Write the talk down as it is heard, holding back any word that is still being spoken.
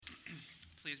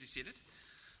Please be seated.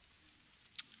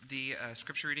 The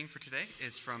scripture reading for today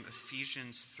is from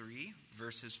Ephesians 3,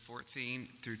 verses 14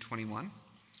 through 21.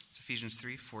 It's Ephesians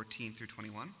 3, 14 through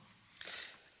 21.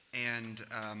 And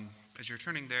as you're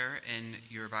turning there in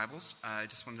your Bibles, I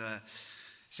just wanted to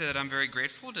say that I'm very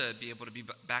grateful to be able to be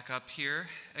back up here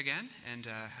again and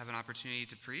have an opportunity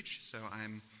to preach. So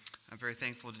I'm very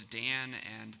thankful to Dan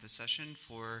and the session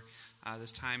for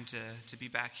this time to be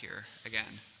back here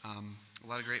again. A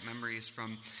lot of great memories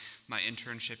from my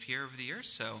internship here over the years,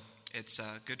 so it's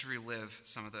good to relive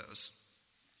some of those.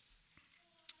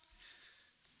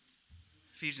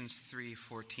 Ephesians 3,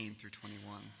 14 through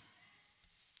 21.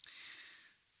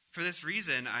 For this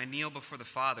reason I kneel before the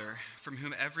Father, from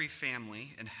whom every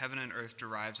family in heaven and earth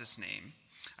derives its name.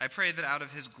 I pray that out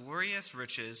of his glorious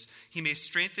riches he may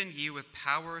strengthen you with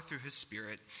power through his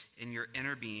Spirit in your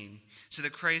inner being, so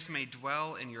that Christ may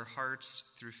dwell in your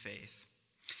hearts through faith.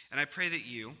 And I pray that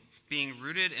you, being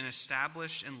rooted and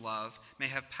established in love, may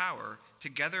have power,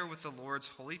 together with the Lord's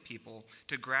holy people,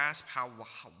 to grasp how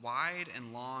wide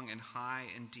and long and high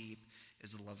and deep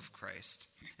is the love of Christ,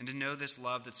 and to know this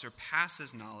love that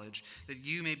surpasses knowledge, that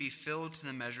you may be filled to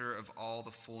the measure of all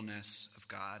the fullness of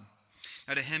God.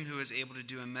 Now to him who is able to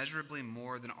do immeasurably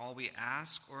more than all we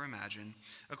ask or imagine,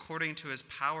 according to his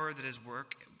power that is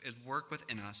work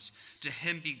within us, to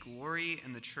him be glory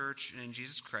in the church and in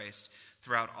Jesus Christ,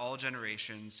 throughout all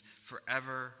generations,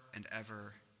 forever and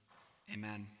ever.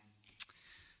 Amen.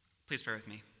 Please pray with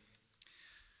me.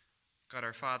 God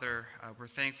our Father, we're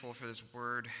thankful for this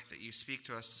word that you speak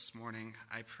to us this morning.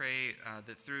 I pray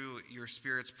that through your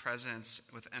Spirit's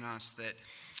presence within us, that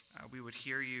we would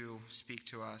hear you speak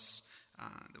to us,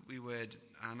 that we would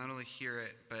not only hear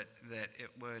it, but that it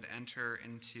would enter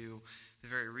into the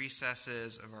very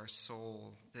recesses of our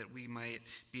soul, that we might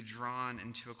be drawn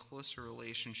into a closer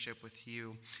relationship with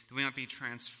you, that we might be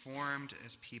transformed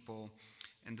as people,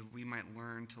 and that we might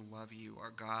learn to love you,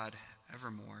 our God,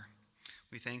 evermore.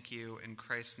 We thank you in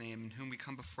Christ's name, in whom we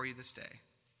come before you this day.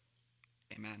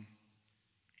 Amen.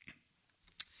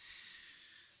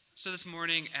 So this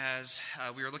morning, as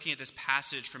we are looking at this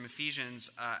passage from Ephesians,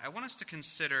 I want us to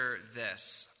consider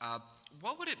this.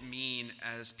 What would it mean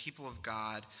as people of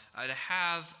God to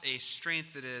have a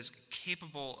strength that is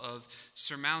capable of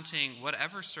surmounting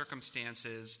whatever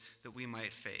circumstances that we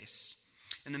might face?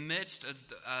 In the midst of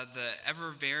the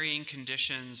ever-varying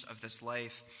conditions of this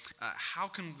life, how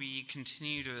can we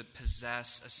continue to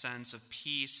possess a sense of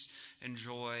peace and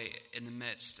joy in the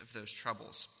midst of those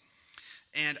troubles?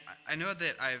 And I know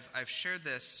that I've shared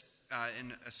this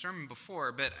in a sermon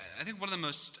before, but I think one of the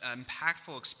most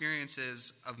impactful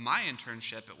experiences of my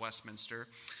internship at Westminster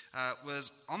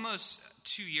was almost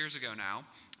 2 years ago now,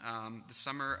 the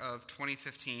summer of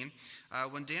 2015,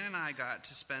 when Dan and I got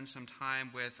to spend some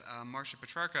time with Marcia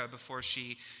Petrarca before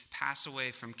she passed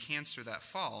away from cancer that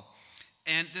fall.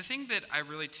 And the thing that I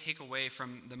really take away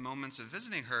from the moments of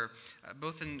visiting her,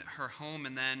 both in her home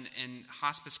and then in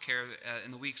hospice care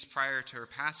in the weeks prior to her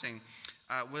passing,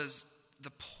 was the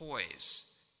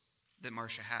poise that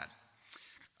Marcia had.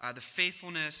 The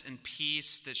faithfulness and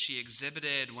peace that she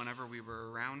exhibited whenever we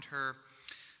were around her.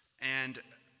 And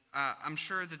I'm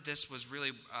sure that this was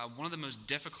really one of the most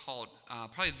difficult,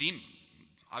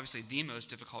 obviously the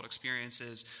most difficult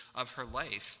experiences of her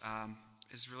life,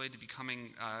 is really to be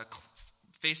coming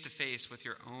face-to-face with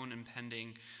your own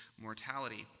impending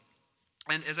mortality.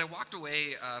 And as I walked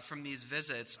away from these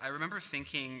visits, I remember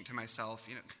thinking to myself,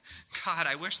 God,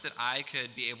 I wish that I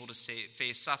could be able to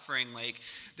face suffering like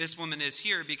this woman is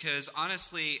here, because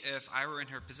honestly, if I were in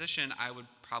her position, I would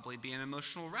probably be an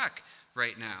emotional wreck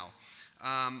right now.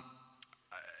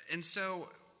 And so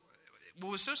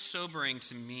what was so sobering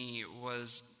to me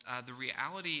was the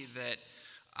reality that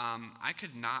I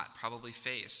could not probably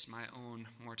face my own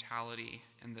mortality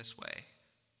in this way.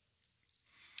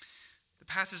 The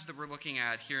passage that we're looking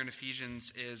at here in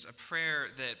Ephesians is a prayer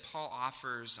that Paul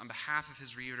offers on behalf of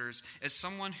his readers as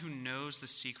someone who knows the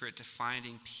secret to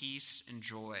finding peace and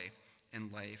joy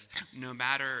in life, no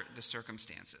matter the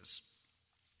circumstances.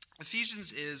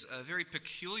 Ephesians is a very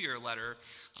peculiar letter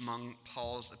among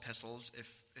Paul's epistles.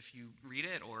 If you read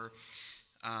it, or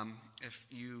if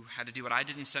you had to do what I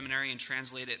did in seminary and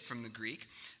translate it from the Greek.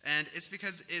 And it's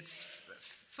because it's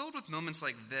filled with moments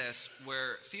like this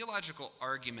where theological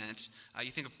argument,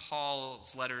 you think of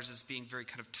Paul's letters as being very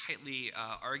kind of tightly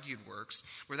argued works,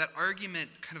 where that argument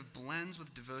kind of blends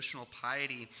with devotional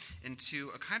piety into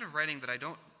a kind of writing that I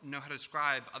don't know how to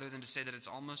describe other than to say that it's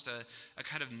almost a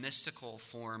kind of mystical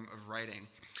form of writing.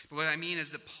 But what I mean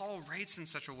is that Paul writes in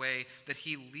such a way that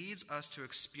he leads us to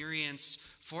experience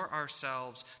for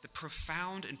ourselves the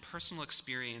profound and personal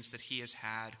experience that he has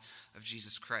had of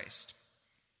Jesus Christ.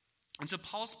 And so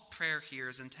Paul's prayer here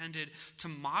is intended to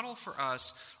model for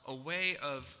us a way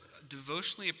of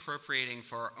devotionally appropriating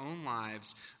for our own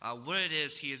lives what it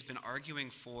is he has been arguing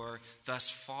for thus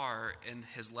far in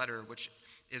his letter, which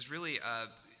is really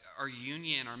our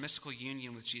union, our mystical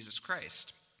union with Jesus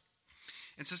Christ.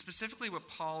 And so specifically what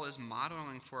Paul is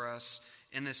modeling for us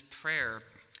in this prayer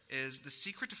is the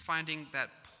secret to finding that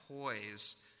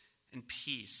poise and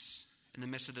peace in the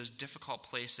midst of those difficult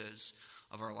places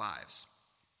of our lives.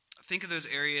 Think of those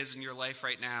areas in your life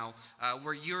right now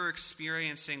where you're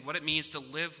experiencing what it means to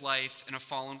live life in a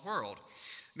fallen world.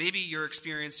 Maybe you're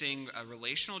experiencing a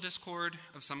relational discord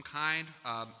of some kind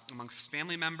amongst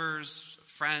family members,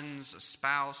 friends, a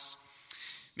spouse.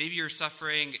 Maybe your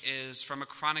suffering is from a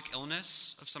chronic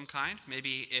illness of some kind.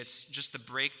 Maybe it's just the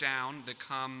breakdown that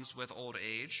comes with old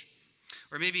age.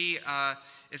 Or maybe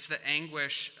it's the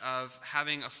anguish of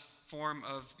having a form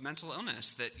of mental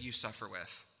illness that you suffer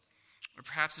with. Or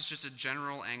perhaps it's just a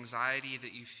general anxiety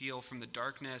that you feel from the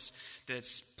darkness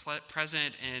that's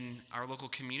present in our local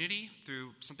community through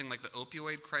something like the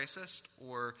opioid crisis,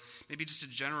 or maybe just a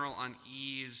general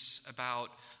unease about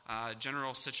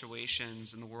general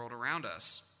situations in the world around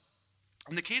us.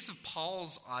 In the case of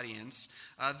Paul's audience,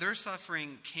 their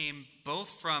suffering came both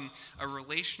from a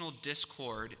relational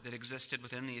discord that existed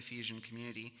within the Ephesian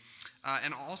community,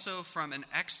 and also from an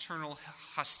external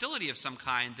hostility of some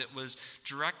kind that was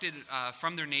directed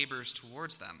from their neighbors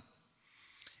towards them.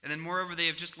 And then moreover, they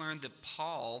have just learned that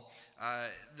Paul,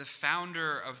 the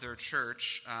founder of their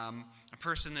church, a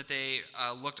person that they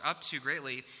looked up to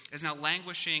greatly, is now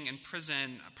languishing in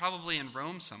prison, probably in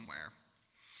Rome somewhere.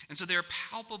 And so they're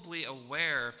palpably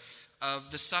aware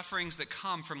of the sufferings that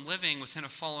come from living within a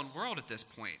fallen world at this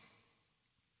point.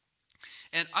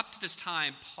 And up to this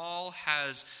time, Paul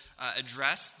has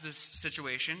addressed this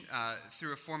situation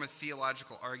through a form of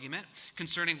theological argument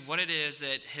concerning what it is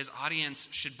that his audience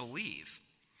should believe.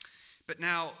 But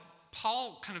now,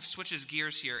 Paul kind of switches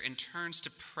gears here and turns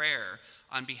to prayer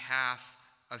on behalf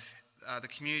of the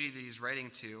community that he's writing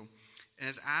to, and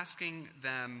is asking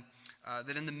them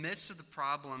that in the midst of the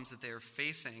problems that they are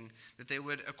facing, that they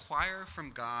would acquire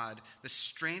from God the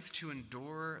strength to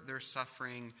endure their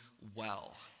suffering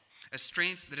well. A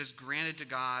strength that is granted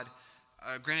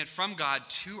from God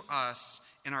to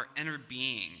us in our inner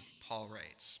being, Paul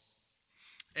writes.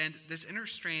 And this inner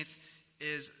strength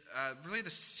is really the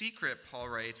secret, Paul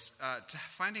writes, to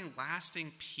finding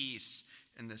lasting peace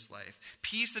in this life.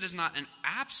 Peace that is not an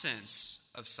absence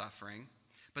of suffering,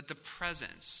 but the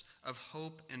presence of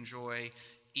hope and joy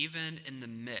even in the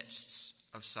midst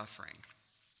of suffering.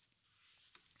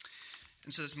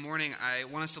 And so this morning, I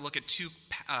want us to look at two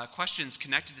questions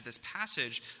connected to this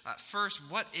passage.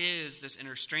 First, what is this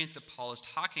inner strength that Paul is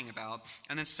talking about?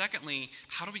 And then secondly,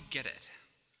 how do we get it?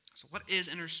 So what is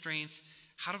inner strength?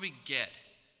 How do we get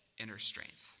inner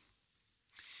strength?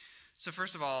 So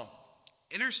first of all,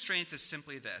 inner strength is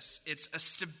simply this. It's a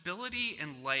stability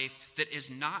in life that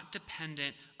is not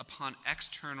dependent upon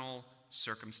external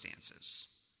circumstances.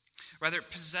 Rather,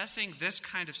 possessing this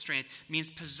kind of strength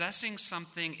means possessing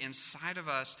something inside of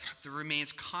us that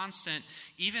remains constant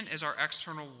even as our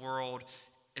external world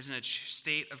is in a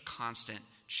state of constant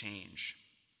change.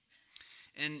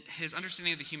 In his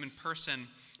understanding of the human person,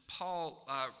 Paul,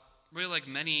 really like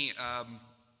many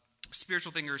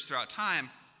spiritual thinkers throughout time,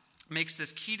 makes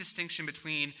this key distinction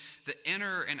between the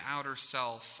inner and outer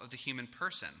self of the human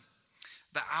person.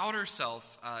 The outer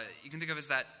self, you can think of as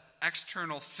that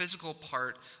external physical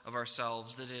part of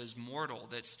ourselves that is mortal,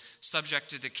 that's subject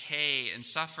to decay and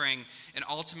suffering, and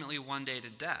ultimately one day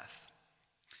to death.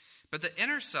 But the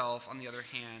inner self, on the other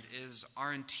hand, is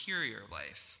our interior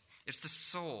life. It's the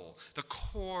soul, the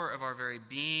core of our very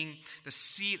being, the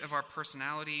seat of our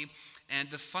personality, and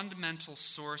the fundamental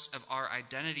source of our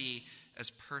identity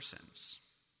as persons.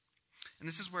 And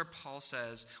this is where Paul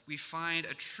says we find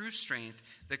a true strength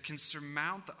that can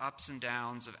surmount the ups and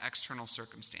downs of external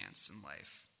circumstance in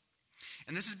life.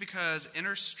 And this is because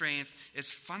inner strength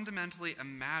is fundamentally a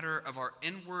matter of our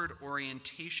inward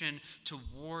orientation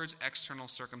towards external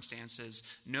circumstances,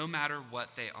 no matter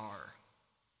what they are.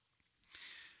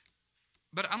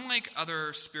 But unlike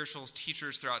other spiritual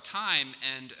teachers throughout time,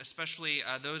 and especially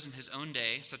those in his own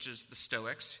day, such as the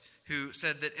Stoics, who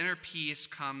said that inner peace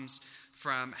comes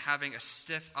from having a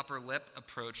stiff upper lip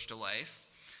approach to life,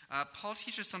 Paul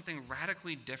teaches something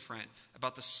radically different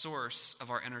about the source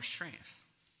of our inner strength.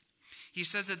 He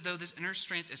says that though this inner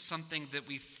strength is something that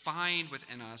we find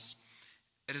within us,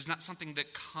 it is not something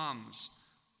that comes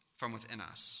from within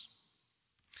us.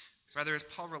 Rather, as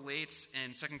Paul relates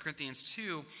in 2 Corinthians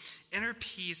 2, inner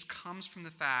peace comes from the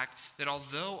fact that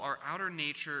although our outer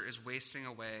nature is wasting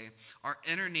away, our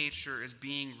inner nature is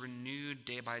being renewed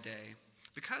day by day.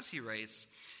 Because, he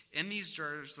writes, in these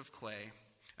jars of clay,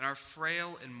 in our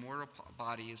frail and mortal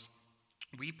bodies,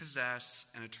 we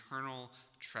possess an eternal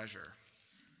treasure.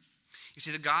 You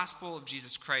see, the gospel of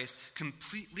Jesus Christ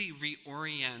completely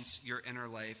reorients your inner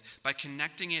life by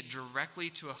connecting it directly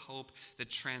to a hope that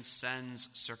transcends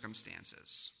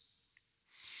circumstances.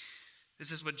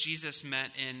 This is what Jesus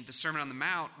meant in the Sermon on the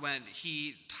Mount when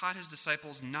he taught his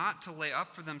disciples not to lay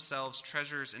up for themselves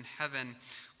treasures in heaven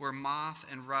where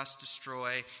moth and rust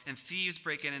destroy and thieves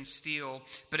break in and steal,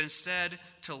 but instead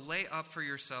to lay up for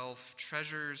yourself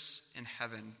treasures in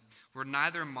heaven where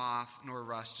neither moth nor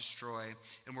rust destroy,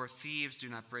 and where thieves do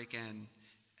not break in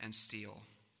and steal.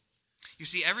 You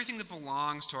see, everything that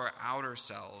belongs to our outer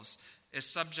selves is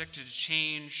subject to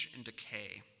change and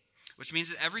decay, which means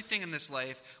that everything in this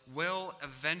life will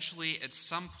eventually at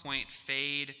some point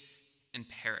fade and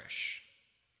perish.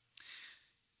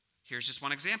 Here's just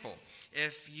one example.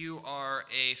 If you are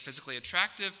a physically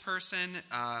attractive person,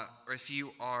 or if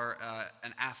you are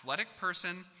an athletic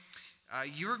person,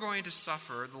 you are going to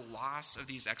suffer the loss of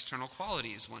these external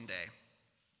qualities one day.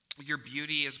 Your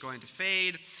beauty is going to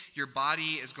fade. Your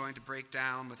body is going to break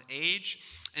down with age.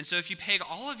 And so if you peg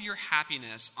all of your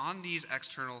happiness on these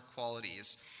external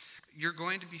qualities, you're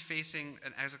going to be facing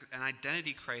an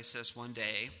identity crisis one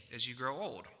day as you grow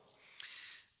old.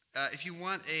 If you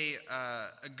want a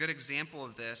good example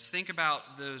of this, think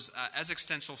about those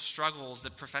existential struggles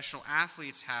that professional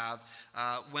athletes have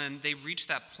when they reach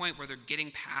that point where they're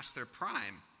getting past their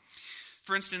prime.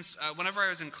 For instance, whenever I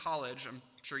was in college, I'm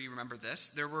sure you remember this,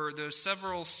 there were those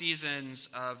several seasons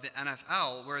of the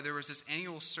NFL where there was this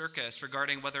annual circus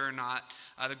regarding whether or not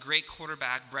the great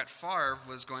quarterback Brett Favre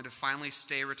was going to finally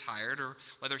stay retired or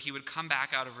whether he would come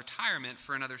back out of retirement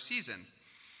for another season.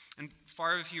 And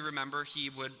Favre, if you remember, he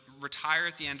would retire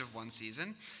at the end of one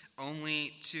season,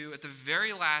 only to, at the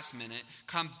very last minute,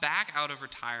 come back out of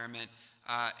retirement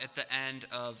at the end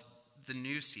of the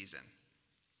new season.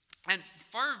 And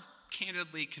Favre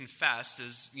candidly confessed,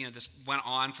 as this went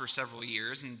on for several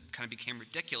years and kind of became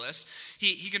ridiculous,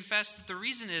 he confessed that the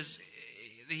reason is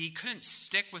that he couldn't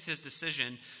stick with his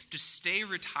decision to stay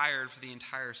retired for the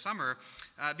entire summer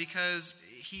because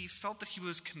he felt that he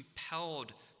was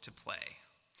compelled to play.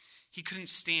 He couldn't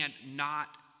stand not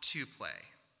to play.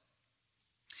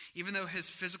 Even though his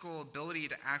physical ability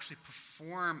to actually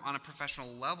perform on a professional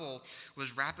level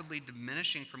was rapidly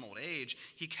diminishing from old age,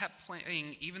 he kept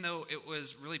playing even though it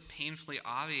was really painfully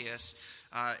obvious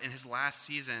in his last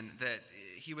season that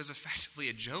he was effectively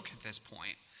a joke at this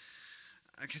point.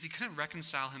 Because he couldn't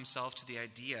reconcile himself to the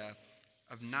idea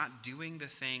of not doing the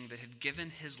thing that had given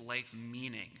his life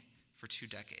meaning for 2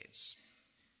 decades.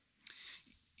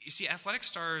 You see, athletic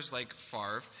stars like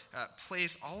Favre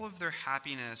place all of their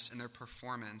happiness in their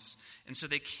performance, and so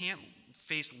they can't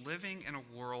face living in a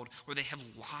world where they have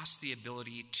lost the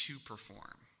ability to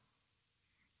perform.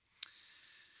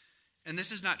 And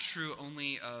this is not true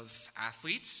only of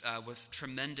athletes with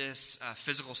tremendous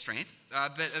physical strength,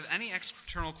 but of any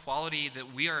external quality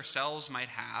that we ourselves might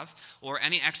have, or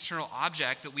any external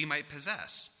object that we might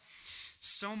possess.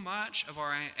 So much of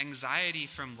our anxiety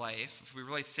from life, if we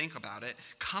really think about it,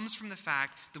 comes from the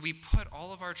fact that we put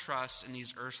all of our trust in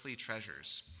these earthly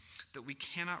treasures that we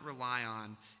cannot rely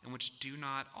on and which do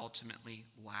not ultimately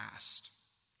last.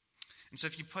 And so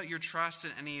if you put your trust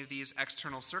in any of these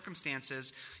external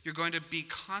circumstances, you're going to be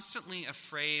constantly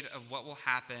afraid of what will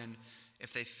happen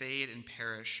if they fade and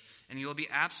perish, and you'll be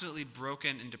absolutely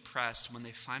broken and depressed when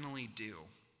they finally do.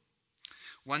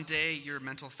 One day, your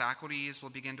mental faculties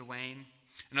will begin to wane.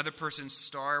 Another person's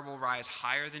star will rise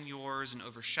higher than yours and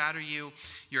overshadow you.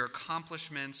 Your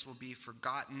accomplishments will be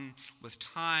forgotten with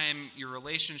time. Your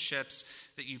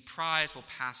relationships that you prize will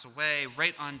pass away,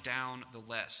 right on down the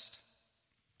list.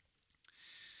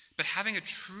 But having a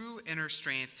true inner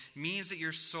strength means that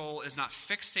your soul is not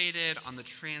fixated on the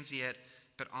transient,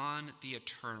 but on the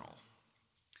eternal.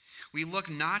 We look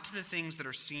not to the things that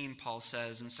are seen, Paul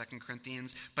says in 2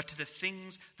 Corinthians, but to the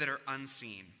things that are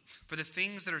unseen. For the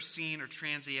things that are seen are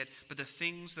transient, but the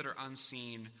things that are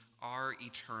unseen are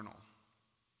eternal.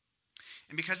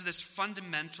 And because of this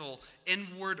fundamental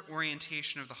inward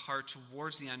orientation of the heart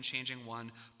towards the unchanging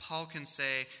one, Paul can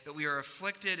say that we are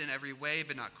afflicted in every way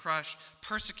but not crushed,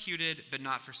 persecuted but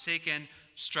not forsaken,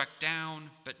 struck down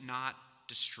but not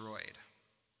destroyed.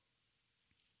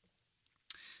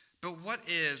 But what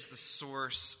is the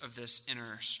source of this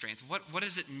inner strength? What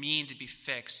does it mean to be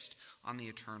fixed on the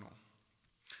eternal?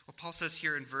 Well, Paul says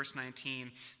here in verse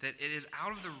 19 that it is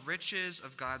out of the riches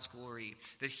of God's glory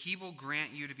that he will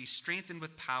grant you to be strengthened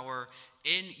with power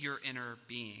in your inner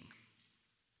being.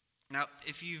 Now,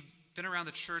 if you've been around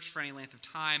the church for any length of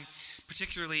time,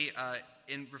 particularly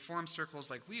in Reformed circles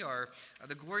like we are,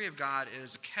 the glory of God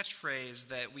is a catchphrase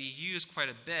that we use quite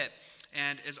a bit.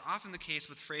 And as often the case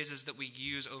with phrases that we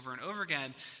use over and over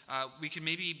again, we can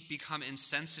maybe become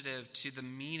insensitive to the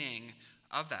meaning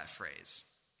of that phrase.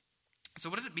 So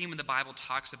what does it mean when the Bible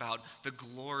talks about the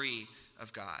glory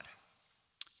of God?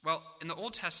 Well, in the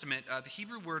Old Testament, the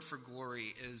Hebrew word for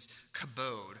glory is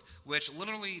kabod, which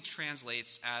literally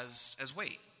translates as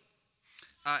weight.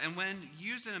 And when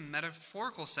used in a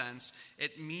metaphorical sense,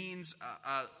 it means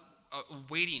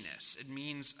weightiness. It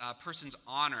means a person's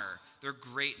honor, their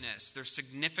greatness, their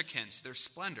significance, their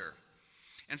splendor.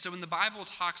 And so when the Bible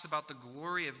talks about the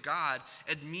glory of God,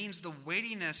 it means the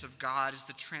weightiness of God is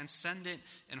the transcendent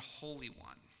and holy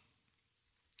one.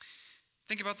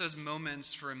 Think about those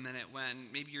moments for a minute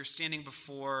when maybe you're standing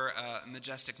before a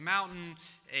majestic mountain,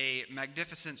 a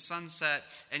magnificent sunset,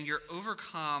 and you're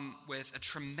overcome with a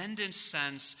tremendous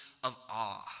sense of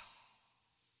awe.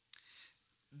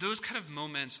 Those kind of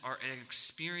moments are an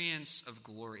experience of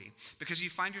glory because you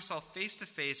find yourself face to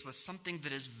face with something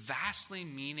that is vastly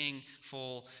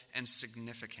meaningful and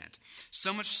significant.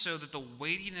 So much so that the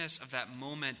weightiness of that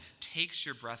moment takes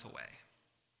your breath away.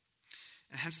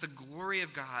 And hence the glory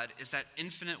of God is that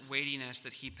infinite weightiness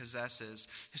that he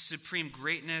possesses, his supreme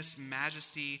greatness,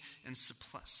 majesty, and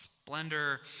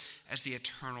splendor as the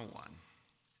eternal one.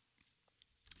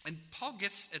 And Paul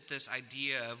gets at this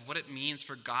idea of what it means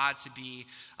for God to be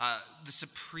the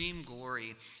supreme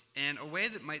glory in a way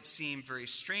that might seem very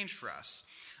strange for us.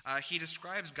 He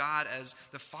describes God as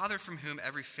the Father from whom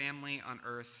every family on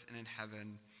earth and in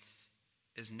heaven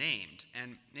is named.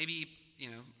 And maybe,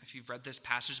 if you've read this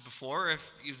passage before,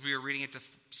 if we were reading it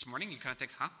this morning, you kind of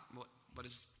think, what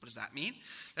does that mean?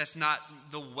 That's not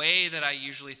the way that I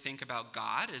usually think about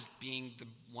God, as being the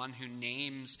one who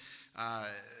names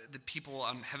the people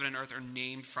on heaven and earth are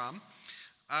named from.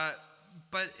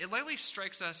 But it likely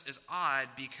strikes us as odd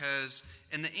because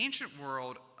in the ancient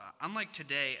world, unlike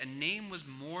today, a name was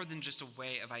more than just a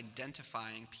way of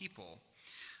identifying people.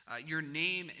 Your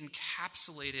name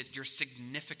encapsulated your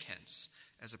significance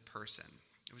as a person.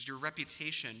 It was your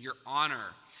reputation, your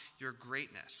honor, your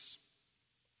greatness.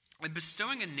 And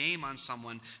bestowing a name on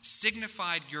someone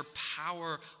signified your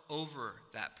power over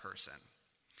that person.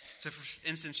 So for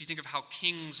instance, you think of how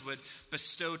kings would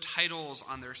bestow titles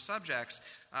on their subjects,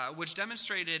 which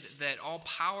demonstrated that all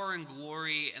power and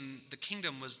glory in the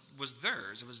kingdom was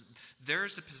theirs. It was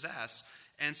theirs to possess.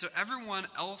 And so everyone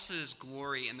else's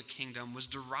glory in the kingdom was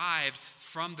derived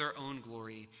from their own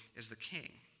glory as the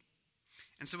king.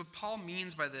 And so what Paul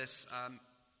means by this,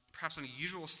 perhaps an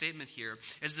unusual statement here,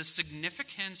 is the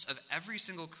significance of every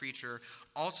single creature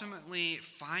ultimately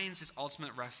finds its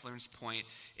ultimate reference point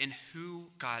in who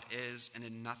God is and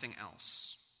in nothing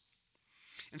else.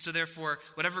 And so therefore,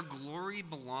 whatever glory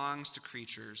belongs to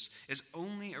creatures is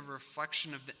only a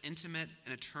reflection of the intimate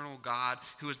and eternal God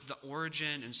who is the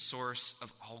origin and source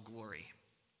of all glory.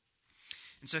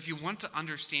 And so if you want to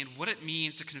understand what it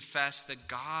means to confess that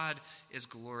God is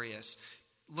glorious,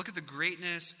 look at the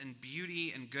greatness and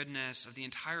beauty and goodness of the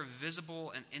entire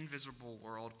visible and invisible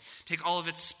world. Take all of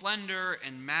its splendor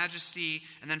and majesty,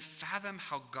 and then fathom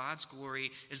how God's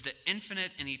glory is the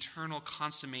infinite and eternal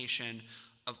consummation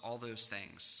of all those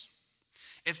things.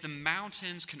 If the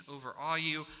mountains can overawe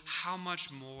you, how much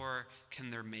more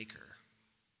can their maker?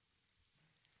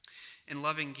 In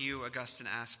loving you, Augustine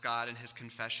asked God in his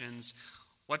Confessions,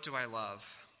 "What do I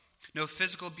love? No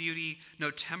physical beauty,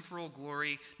 no temporal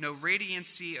glory, no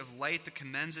radiancy of light that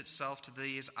commends itself to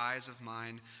these eyes of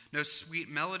mine, no sweet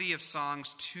melody of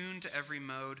songs tuned to every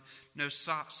mode, no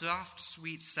soft,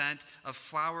 sweet scent of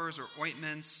flowers or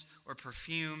ointments or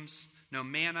perfumes, no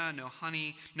manna, no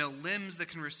honey, no limbs that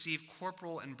can receive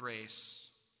corporal embrace.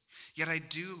 Yet I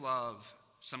do love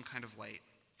some kind of light,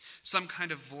 some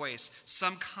kind of voice,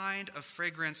 some kind of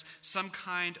fragrance, some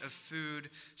kind of food,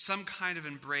 some kind of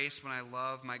embrace when I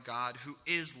love my God, who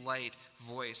is light,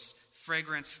 voice,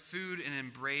 fragrance, food, and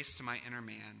embrace to my inner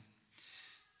man.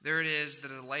 There it is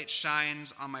that a light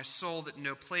shines on my soul that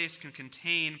no place can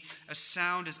contain. A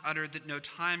sound is uttered that no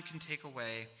time can take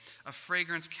away. A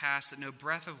fragrance cast that no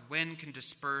breath of wind can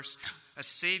disperse. A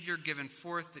Savior given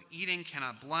forth that eating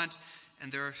cannot blunt.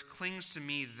 And there clings to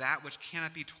me that which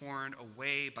cannot be torn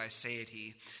away by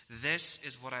satiety. This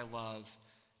is what I love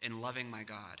in loving my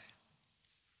God.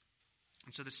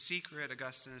 And so the secret,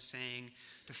 Augustine is saying,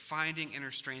 to finding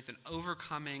inner strength and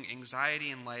overcoming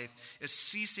anxiety in life is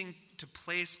ceasing to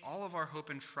place all of our hope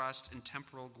and trust in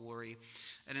temporal glory,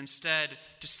 and instead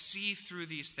to see through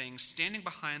these things, standing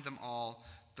behind them all,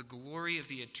 the glory of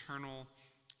the eternal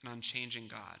and unchanging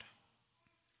God.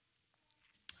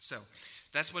 So,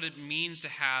 that's what it means to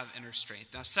have inner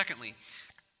strength. Now, secondly,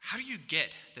 how do you get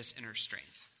this inner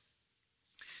strength?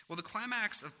 Well, the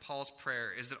climax of Paul's prayer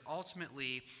is that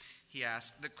ultimately, he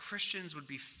asked, that Christians would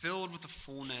be filled with the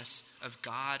fullness of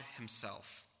God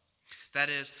himself. That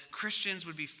is, Christians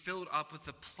would be filled up with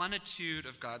the plenitude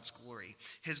of God's glory.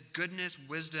 His goodness,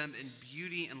 wisdom, and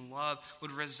beauty and love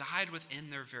would reside within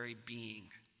their very being.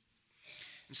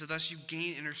 And so thus you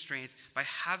gain inner strength by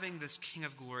having this King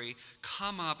of glory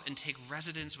come up and take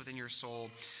residence within your soul,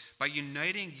 by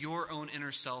uniting your own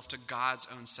inner self to God's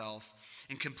own self,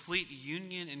 in complete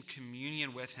union and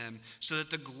communion with him, so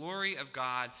that the glory of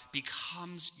God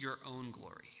becomes your own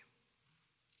glory.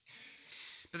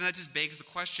 But that just begs the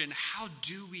question, how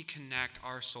do we connect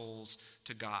our souls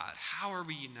to God? How are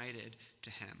we united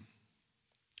to him?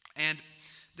 And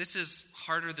this is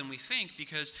harder than we think,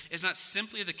 because it's not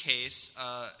simply the case,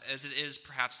 as it is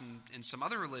perhaps in some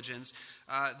other religions,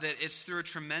 that it's through a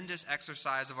tremendous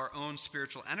exercise of our own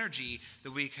spiritual energy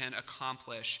that we can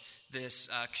accomplish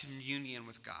this communion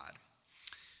with God.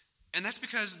 And that's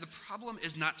because the problem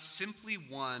is not simply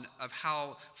one of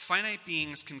how finite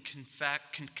beings can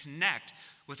connect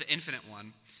with the infinite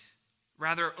one.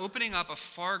 Rather, opening up a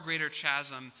far greater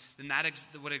chasm than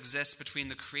what exists between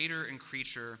the creator and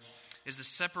creature is the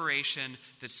separation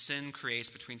that sin creates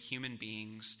between human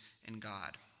beings and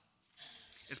God.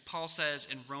 As Paul says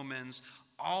in Romans,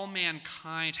 all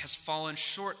mankind has fallen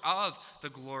short of the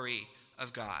glory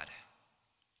of God.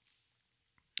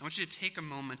 I want you to take a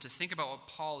moment to think about what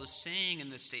Paul is saying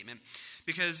in this statement,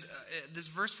 because this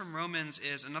verse from Romans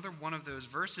is another one of those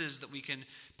verses that we can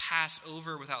pass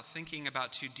over without thinking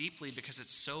about too deeply because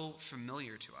it's so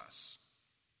familiar to us.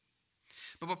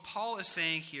 But what Paul is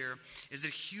saying here is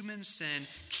that human sin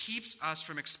keeps us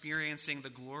from experiencing the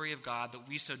glory of God that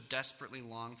we so desperately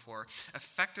long for,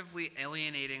 effectively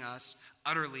alienating us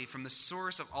utterly from the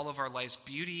source of all of our life's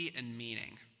beauty and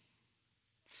meaning.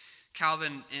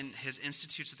 Calvin, in his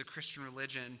Institutes of the Christian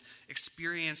Religion,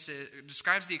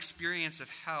 describes the experience of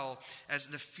hell as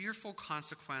the fearful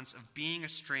consequence of being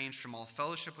estranged from all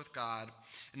fellowship with God,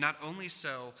 and not only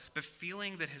so, but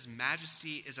feeling that his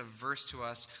majesty is averse to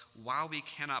us while we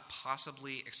cannot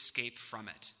possibly escape from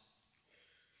it.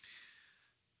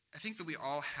 I think that we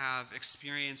all have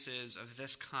experiences of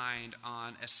this kind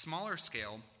on a smaller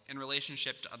scale in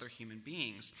relationship to other human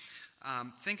beings.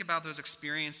 Think about those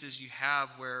experiences you have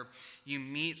where you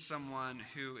meet someone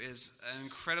who is an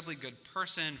incredibly good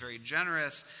person, very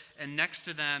generous, and next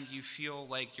to them you feel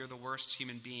like you're the worst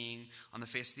human being on the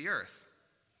face of the earth.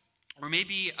 Or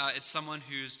maybe it's someone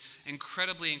who's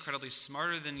incredibly, incredibly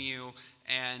smarter than you,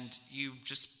 and you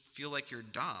just feel like you're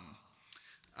dumb.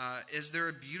 Is there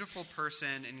a beautiful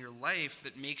person in your life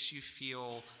that makes you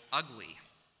feel ugly?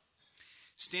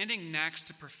 Standing next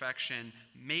to perfection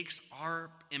makes our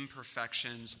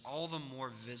imperfections all the more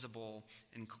visible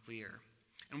and clear.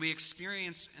 And we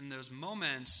experience in those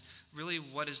moments really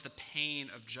what is the pain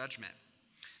of judgment,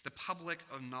 the public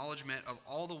acknowledgement of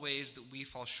all the ways that we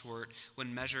fall short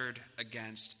when measured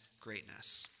against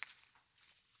greatness.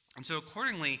 And so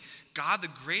accordingly, God, the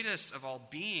greatest of all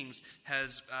beings,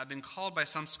 has been called by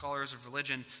some scholars of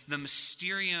religion the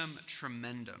Mysterium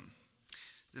Tremendum.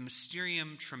 The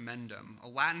Mysterium Tremendum, a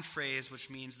Latin phrase which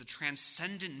means the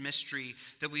transcendent mystery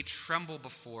that we tremble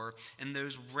before in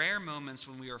those rare moments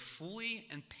when we are fully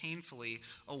and painfully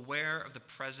aware of the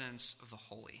presence of the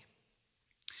holy.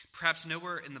 Perhaps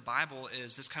nowhere in the Bible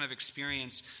is this kind of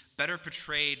experience better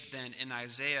portrayed than in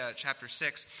Isaiah chapter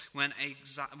 6, when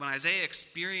Isaiah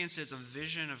experiences a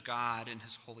vision of God in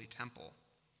his holy temple.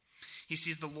 He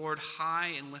sees the Lord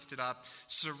high and lifted up,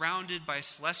 surrounded by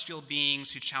celestial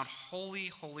beings who chant, "Holy,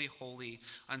 holy, holy,"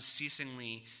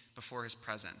 unceasingly before his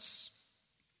presence.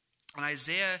 And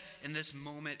Isaiah, in this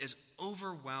moment, is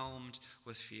overwhelmed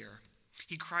with fear.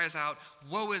 He cries out,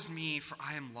 "Woe is me, for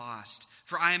I am lost,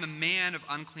 for I am a man of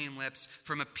unclean lips,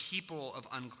 from a people of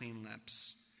unclean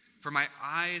lips. For my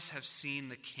eyes have seen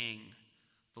the King,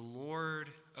 the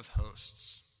Lord of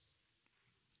hosts."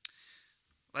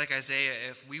 Like Isaiah,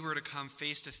 if we were to come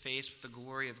face to face with the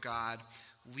glory of God,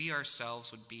 we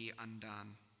ourselves would be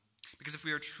undone. Because if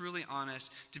we are truly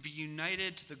honest, to be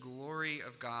united to the glory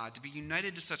of God, to be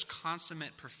united to such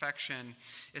consummate perfection,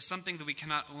 is something that we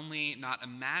cannot only not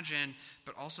imagine,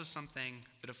 but also something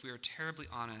that, if we are terribly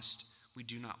honest, we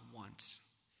do not want.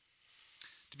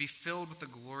 To be filled with the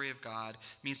glory of God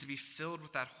means to be filled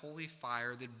with that holy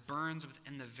fire that burns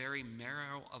within the very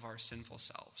marrow of our sinful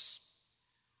selves.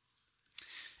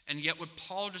 And yet what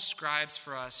Paul describes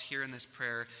for us here in this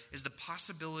prayer is the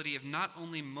possibility of not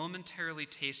only momentarily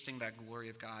tasting that glory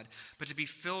of God, but to be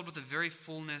filled with the very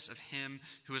fullness of him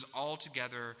who is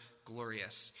altogether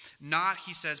glorious. Not,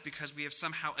 he says, because we have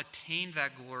somehow attained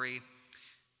that glory,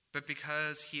 but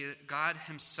because God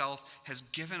himself has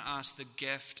given us the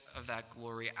gift of that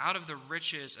glory out of the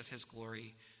riches of his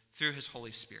glory through his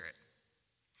Holy Spirit.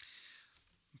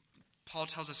 Paul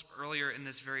tells us earlier in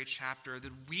this very chapter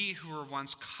that we who were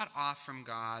once cut off from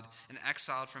God and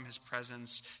exiled from his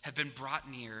presence have been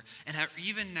brought near and are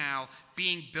even now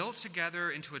being built together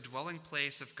into a dwelling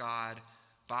place of God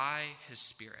by his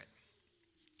Spirit.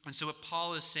 And so what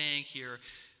Paul is saying here,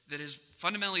 that is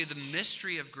fundamentally the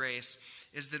mystery of grace,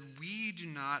 is that we do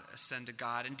not ascend to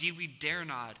God. Indeed, we dare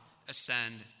not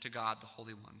ascend to God, the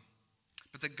Holy One.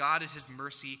 But that God in his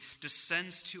mercy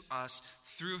descends to us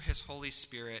through his Holy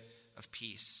Spirit of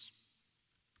peace.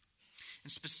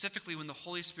 And specifically, when the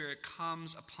Holy Spirit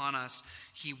comes upon us,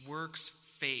 he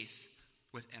works faith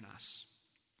within us.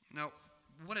 Now,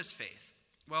 what is faith?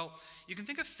 Well, you can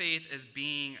think of faith as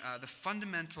being the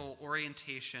fundamental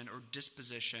orientation or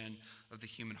disposition of the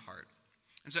human heart.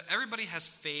 And so everybody has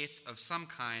faith of some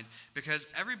kind because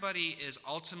everybody is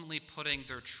ultimately putting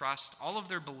their trust, all of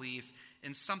their belief,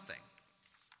 in something.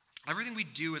 Everything we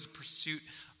do is a pursuit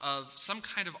of some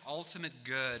kind of ultimate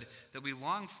good that we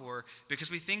long for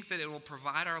because we think that it will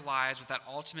provide our lives with that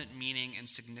ultimate meaning and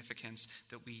significance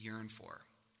that we yearn for.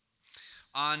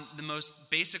 On the most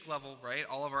basic level, right,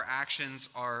 all of our actions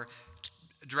are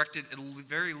directed at the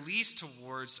very least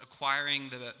towards acquiring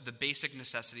the basic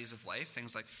necessities of life,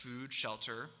 things like food,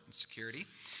 shelter, and security.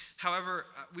 However,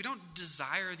 we don't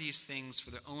desire these things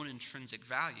for their own intrinsic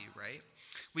value, right?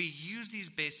 We use these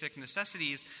basic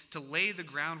necessities to lay the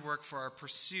groundwork for our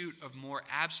pursuit of more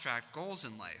abstract goals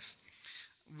in life.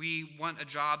 We want a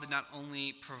job that not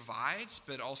only provides,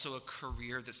 but also a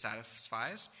career that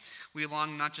satisfies. We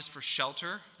long not just for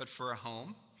shelter, but for a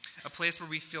home, a place where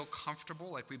we feel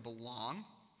comfortable, like we belong.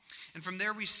 And from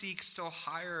there we seek still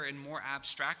higher and more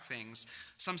abstract things,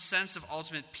 some sense of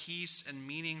ultimate peace and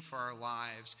meaning for our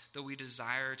lives that we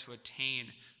desire to attain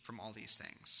from all these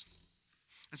things.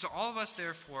 And so all of us,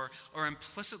 therefore, are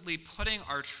implicitly putting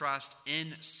our trust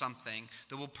in something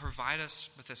that will provide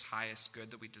us with this highest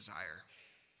good that we desire.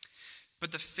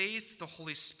 But the faith the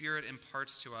Holy Spirit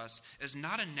imparts to us is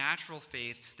not a natural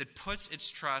faith that puts its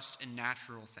trust in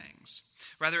natural things.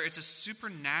 Rather, it's a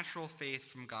supernatural faith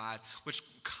from God which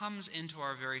comes into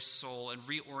our very soul and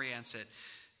reorients it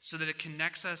so that it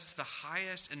connects us to the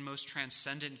highest and most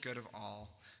transcendent good of all,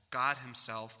 God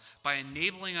himself, by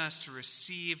enabling us to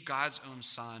receive God's own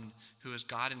Son, who is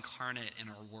God incarnate in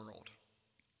our world.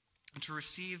 And to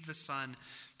receive the Son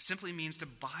simply means to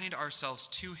bind ourselves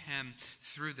to him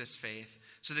through this faith,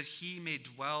 so that he may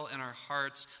dwell in our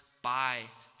hearts by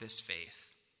this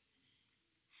faith.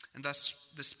 And thus,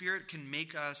 the Spirit can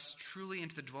make us truly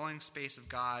into the dwelling space of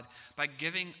God by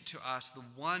giving to us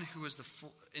the one who is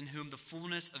in whom the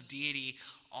fullness of deity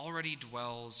already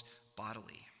dwells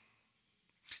bodily.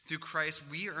 Through Christ,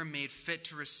 we are made fit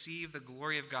to receive the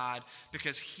glory of God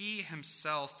because he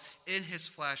himself, in his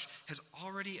flesh, has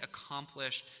already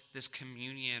accomplished this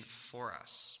communion for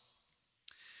us.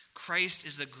 Christ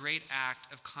is the great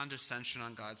act of condescension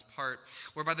on God's part,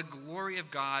 whereby the glory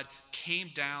of God came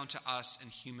down to us in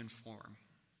human form.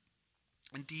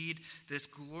 Indeed, this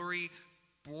glory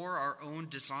bore our own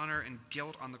dishonor and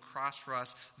guilt on the cross for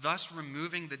us, thus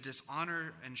removing the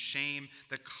dishonor and shame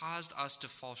that caused us to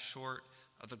fall short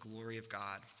of the glory of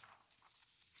God.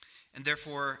 And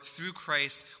therefore, through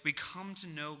Christ, we come to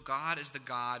know God as the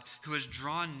God who has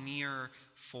drawn near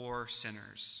for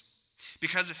sinners.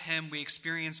 Because of him, we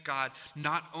experience God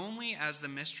not only as the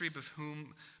mystery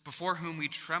before whom we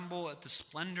tremble at the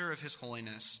splendor of his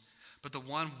holiness, but the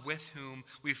one with whom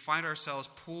we find ourselves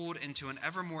pulled into an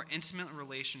ever more intimate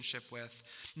relationship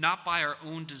with, not by our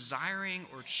own desiring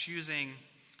or choosing,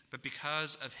 but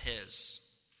because of his.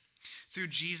 Through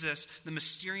Jesus, the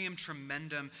mysterium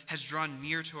tremendum has drawn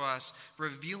near to us,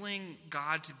 revealing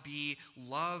God to be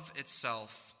love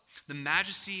itself, the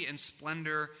majesty and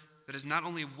splendor that is not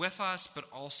only with us, but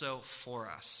also for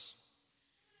us.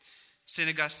 St.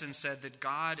 Augustine said that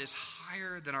God is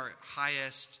higher than our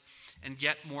highest and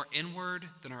yet more inward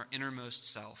than our innermost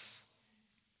self.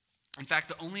 In fact,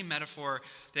 the only metaphor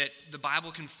that the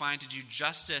Bible can find to do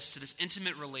justice to this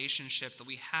intimate relationship that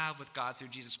we have with God through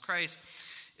Jesus Christ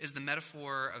is the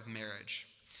metaphor of marriage.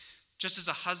 Just as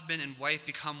a husband and wife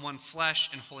become one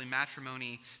flesh in holy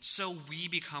matrimony, so we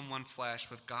become one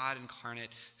flesh with God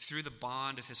incarnate through the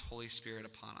bond of his Holy Spirit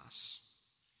upon us.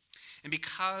 And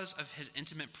because of his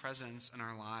intimate presence in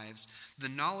our lives, the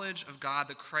knowledge of God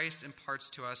that Christ imparts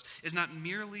to us is not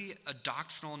merely a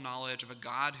doctrinal knowledge of a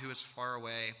God who is far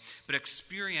away, but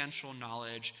experiential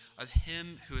knowledge of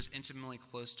him who is intimately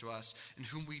close to us and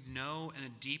whom we know in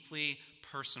a deeply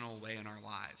personal way in our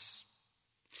lives.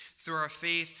 Through our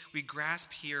faith, we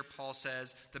grasp here, Paul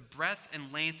says, the breadth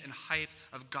and length and height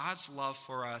of God's love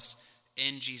for us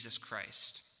in Jesus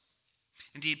Christ.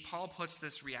 Indeed, Paul puts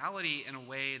this reality in a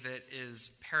way that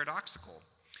is paradoxical.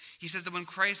 He says that when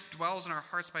Christ dwells in our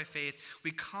hearts by faith,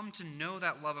 we come to know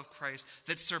that love of Christ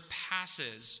that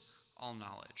surpasses all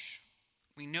knowledge.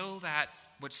 We know that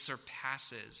which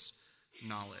surpasses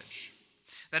knowledge.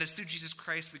 That is, through Jesus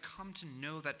Christ, we come to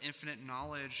know that infinite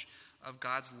knowledge of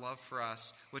God's love for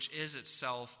us, which is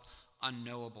itself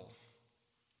unknowable.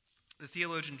 The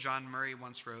theologian John Murray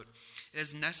once wrote, "It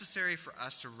is necessary for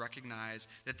us to recognize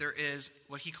that there is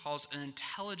what he calls an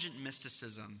intelligent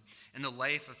mysticism in the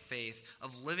life of faith,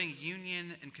 of living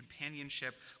union and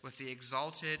companionship with the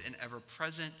exalted and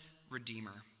ever-present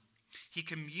Redeemer. He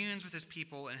communes with his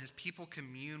people, and his people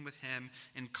commune with him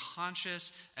in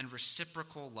conscious and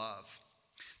reciprocal love.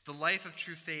 The life of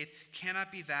true faith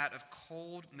cannot be that of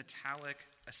cold, metallic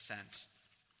assent.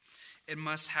 It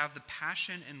must have the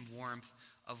passion and warmth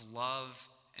of love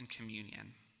and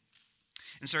communion."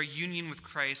 And so our union with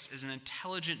Christ is an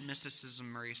intelligent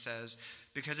mysticism, Murray says,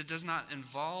 because it does not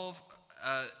involve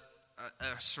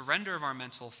a surrender of our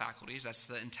mental faculties. That's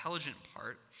the intelligent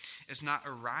part. It's not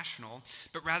irrational,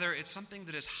 but rather it's something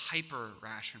that is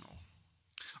hyper-rational.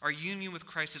 Our union with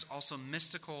Christ is also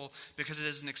mystical because it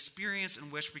is an experience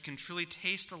in which we can truly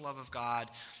taste the love of God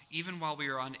even while we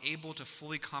are unable to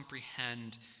fully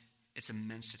comprehend its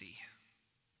immensity.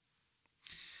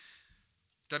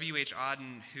 W.H.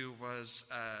 Auden, who was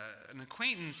an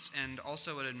acquaintance and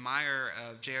also an admirer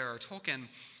of J.R.R. Tolkien,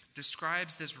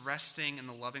 describes this resting in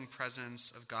the loving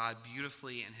presence of God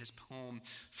beautifully in his poem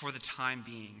For the Time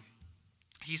Being.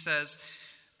 He says,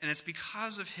 "And it's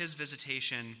because of his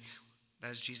visitation,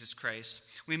 that is Jesus Christ,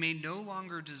 we may no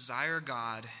longer desire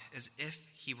God as if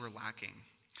he were lacking.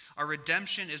 Our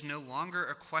redemption is no longer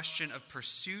a question of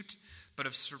pursuit, but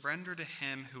of surrender to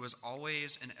him who is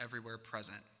always and everywhere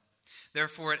present.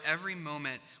 Therefore, at every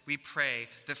moment we pray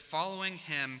that following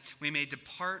him, we may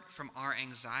depart from our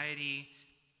anxiety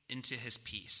into his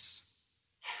peace."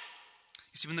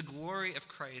 You see, when the glory of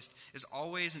Christ is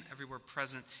always and everywhere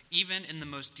present, even in the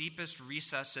most deepest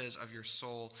recesses of your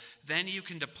soul, then you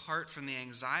can depart from the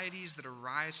anxieties that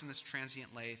arise from this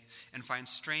transient life and find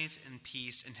strength and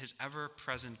peace in his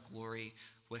ever-present glory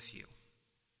with you.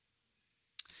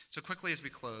 So quickly as we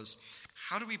close,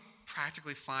 how do we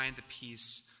practically find the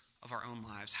peace of our own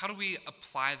lives? How do we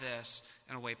apply this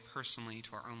in a way personally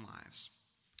to our own lives?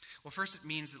 Well, first it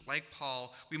means that, like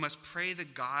Paul, we must pray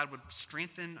that God would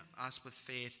strengthen us with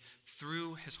faith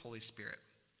through his Holy Spirit.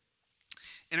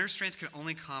 Inner strength can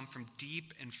only come from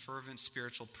deep and fervent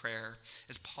spiritual prayer,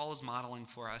 as Paul is modeling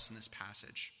for us in this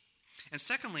passage. And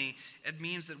secondly, it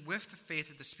means that with the faith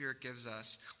that the Spirit gives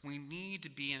us, we need to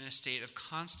be in a state of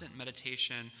constant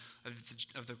meditation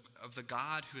of the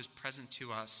God who is present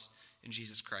to us in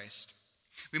Jesus Christ.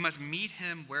 We must meet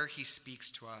him where he speaks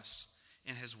to us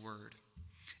in his word.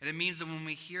 And it means that when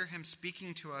we hear him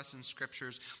speaking to us in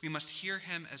scriptures, we must hear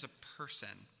him as a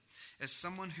person, as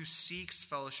someone who seeks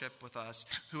fellowship with us,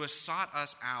 who has sought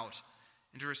us out,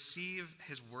 and to receive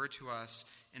his word to us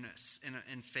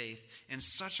in faith in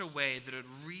such a way that it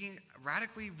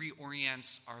radically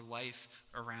reorients our life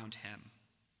around him.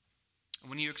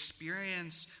 When you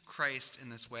experience Christ in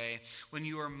this way, when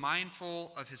you are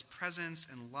mindful of his presence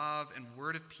and love and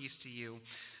word of peace to you,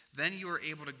 then you are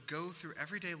able to go through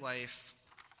everyday life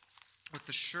with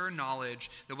the sure knowledge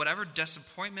that whatever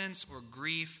disappointments or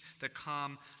grief that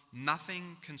come,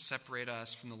 nothing can separate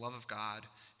us from the love of God,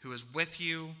 who is with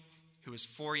you, who is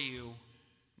for you,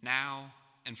 now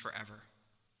and forever.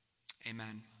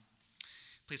 Amen.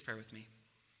 Please pray with me.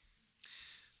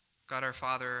 God our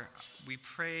Father, we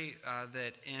pray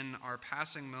that in our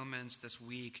passing moments this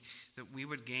week, that we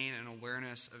would gain an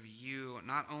awareness of you,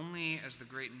 not only as the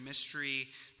great mystery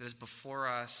that is before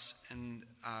us and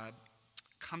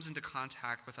comes into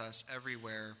contact with us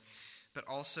everywhere, but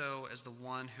also as the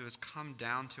one who has come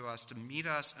down to us to meet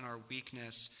us in our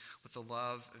weakness with the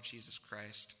love of Jesus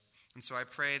Christ. And so I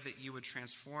pray that you would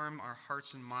transform our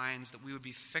hearts and minds, that we would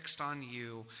be fixed on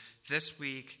you this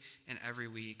week and every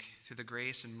week through the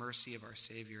grace and mercy of our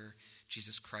Savior,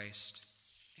 Jesus Christ.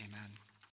 Amen.